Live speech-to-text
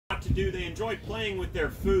to do. They enjoy playing with their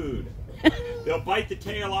food. They'll bite the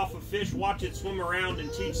tail off of fish, watch it swim around,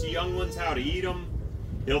 and teach the young ones how to eat them.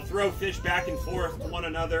 They'll throw fish back and forth to one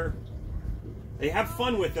another. They have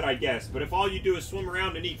fun with it, I guess, but if all you do is swim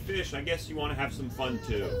around and eat fish, I guess you want to have some fun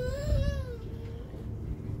too.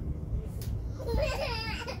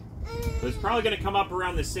 So it's probably going to come up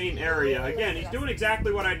around the same area. Again, he's doing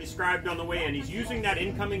exactly what I described on the way in. He's using that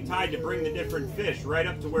incoming tide to bring the different fish right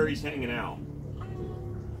up to where he's hanging out.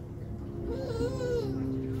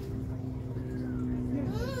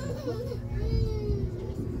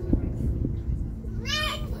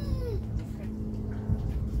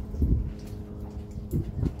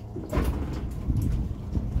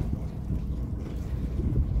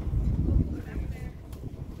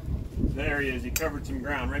 There he is. He covered some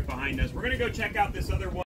ground right behind us. We're going to go check out this other one.